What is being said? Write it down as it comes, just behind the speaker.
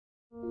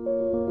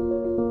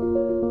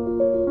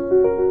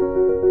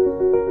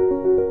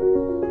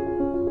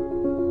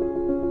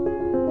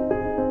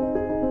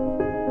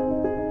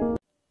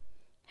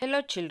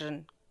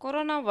children,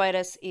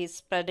 coronavirus is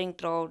spreading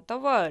throughout the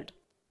world.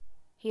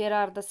 Here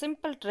are the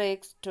simple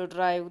tricks to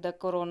drive the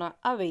corona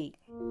away.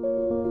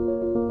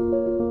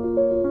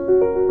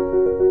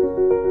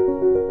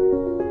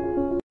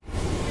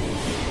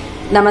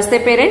 Namaste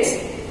parents.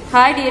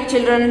 Hi dear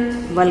children,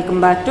 welcome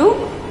back to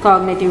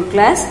cognitive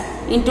class.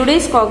 In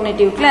today's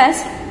cognitive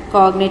class,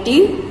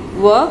 cognitive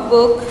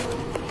workbook,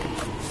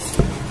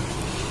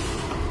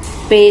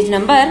 page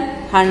number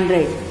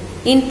 100.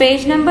 In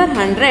page number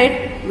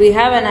 100, we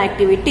have an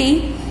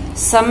activity,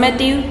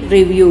 summative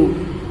review.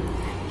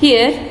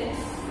 Here,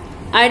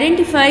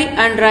 identify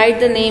and write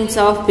the names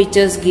of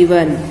pictures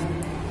given.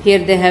 Here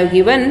they have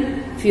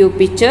given few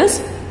pictures.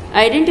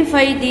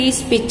 Identify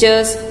these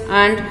pictures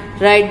and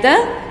write the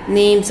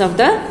names of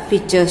the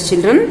pictures,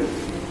 children.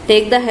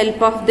 Take the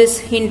help of this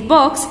hint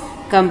box,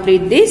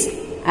 complete this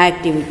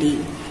activity.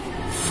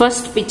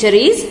 First picture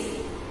is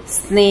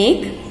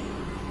snake.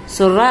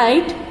 So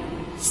write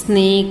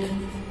snake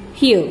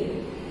here.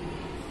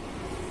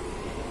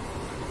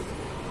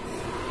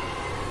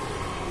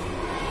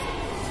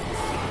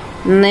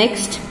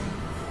 Next,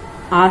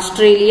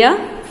 Australia.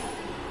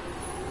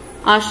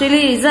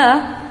 Australia is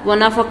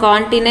one of a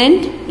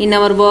continent in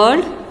our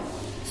world.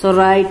 So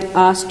write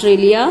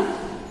Australia.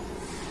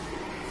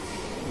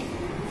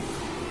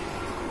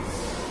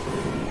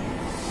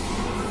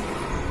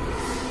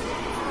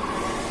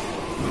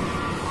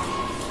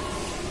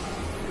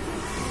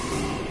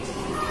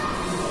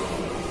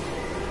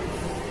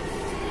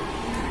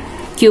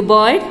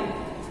 Cuboid.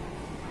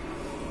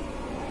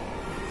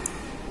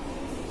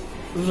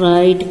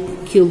 Write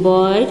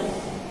cuboid.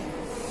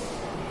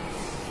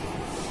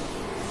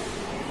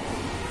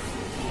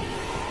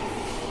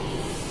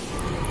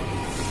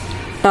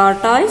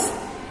 Tortoise.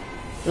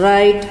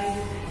 Write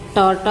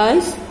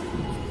tortoise.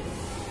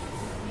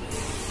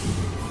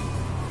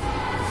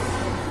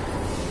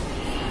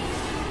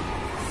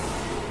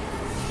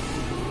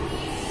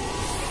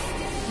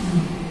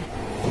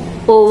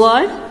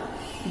 Ovoid.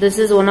 This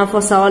is one of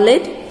a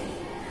solid.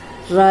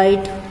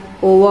 Write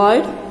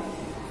ovoid.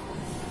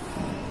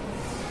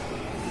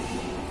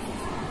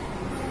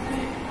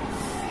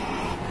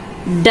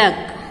 Duck.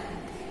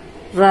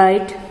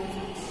 Write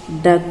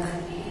duck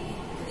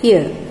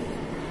here.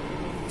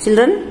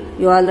 Children,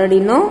 you already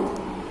know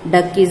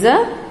duck is a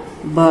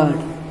bird.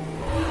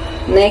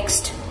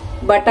 Next,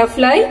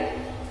 butterfly.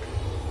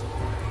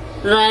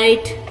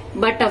 Write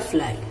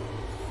butterfly.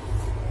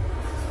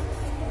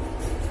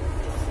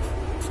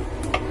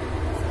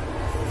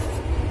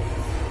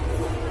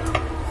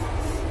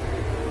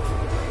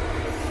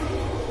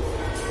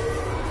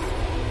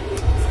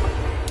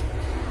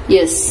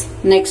 Yes,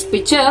 next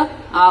picture,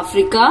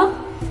 Africa.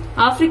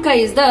 Africa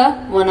is the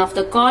one of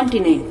the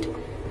continent.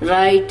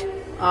 Write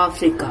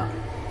Africa.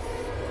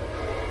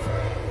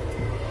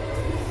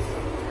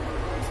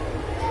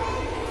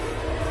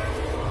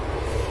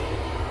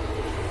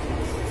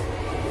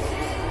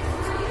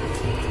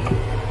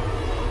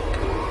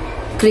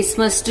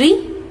 Christmas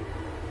tree.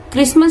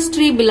 Christmas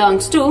tree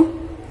belongs to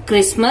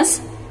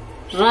Christmas.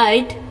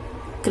 Write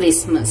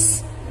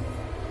Christmas.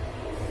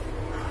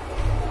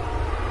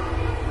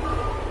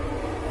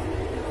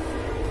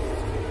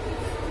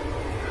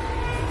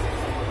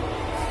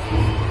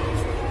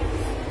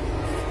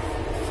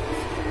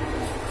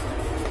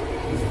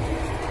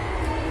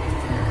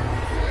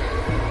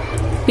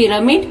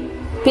 Pyramid.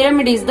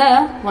 Pyramid is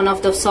the one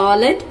of the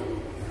solid.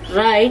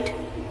 Write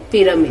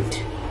pyramid.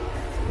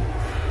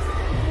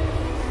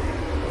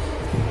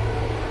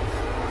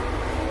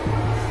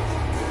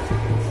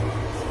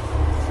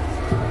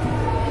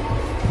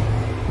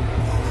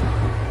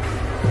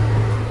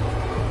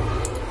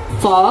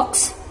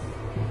 Fox.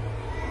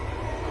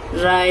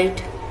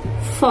 Write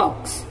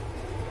fox.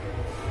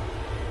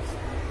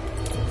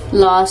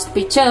 Last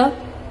picture,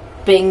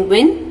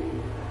 penguin.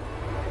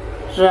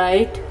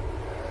 Write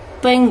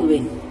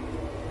penguin.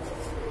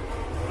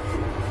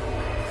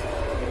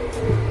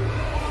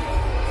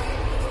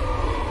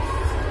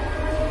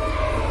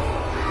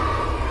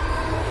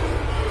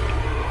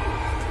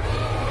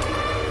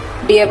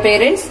 Dear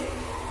parents,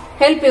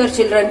 help your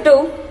children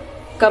to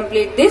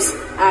complete this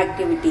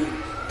activity.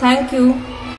 Thank you.